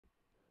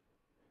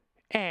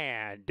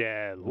And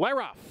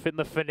they're off in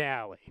the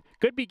finale.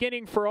 Good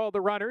beginning for all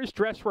the runners.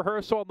 Dress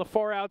rehearsal on the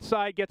far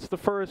outside gets the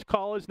first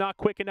call, is not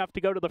quick enough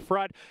to go to the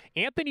front.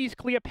 Anthony's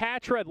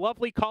Cleopatra and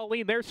Lovely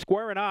Colleen, they're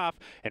squaring off.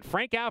 And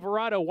Frank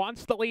Alvarado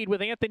wants the lead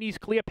with Anthony's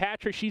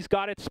Cleopatra. She's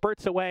got it,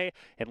 spurts away,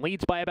 and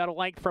leads by about a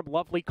length from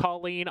Lovely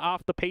Colleen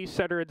off the pace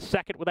setter in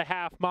second with a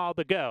half mile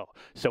to go.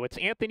 So it's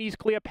Anthony's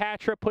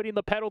Cleopatra putting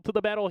the pedal to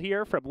the metal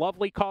here from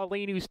Lovely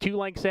Colleen, who's 2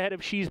 lengths ahead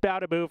of She's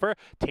Bound to Move Her.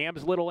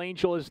 Tam's Little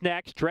Angel is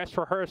next. Dress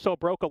rehearsal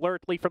broke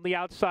alertly from the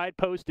outside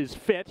post is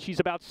 5th.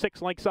 She's about 6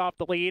 lengths off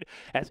the lead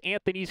as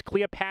Anthony's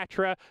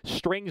Cleopatra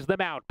strings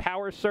them out.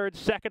 Power Surge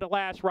second to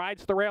last,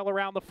 rides the rail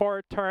around the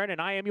far turn,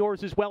 and I Am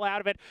Yours is well out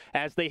of it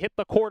as they hit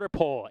the quarter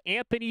pole.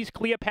 Anthony's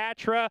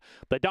Cleopatra,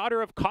 the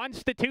daughter of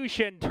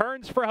Constitution,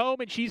 turns for home,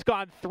 and she's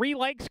gone 3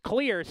 lengths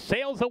clear,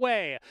 sails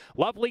away.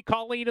 Lovely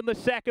Colleen in the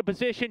second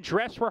position.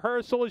 Dress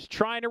rehearsal is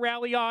trying to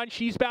rally on.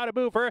 She's Bound to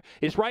Move Her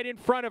is right in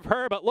front of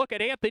her, but look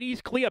at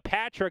Anthony's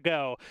Cleopatra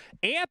go.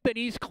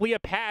 Anthony's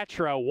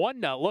Cleopatra,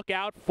 one to look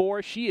out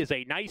for. She is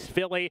a nice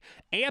filly.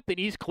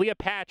 Anthony's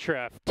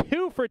Cleopatra,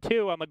 2 for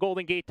 2 on the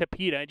Golden Gate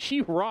Tapeta, and she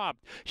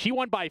romped. She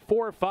won by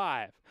 4 or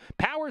 5.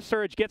 Power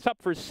Surge gets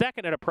up for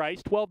second at a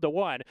price, 12 to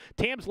 1.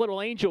 Tam's Little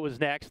Angel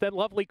was next, then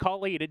Lovely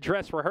Colleen in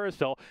Dress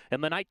Rehearsal,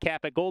 and the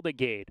nightcap at Golden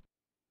Gate.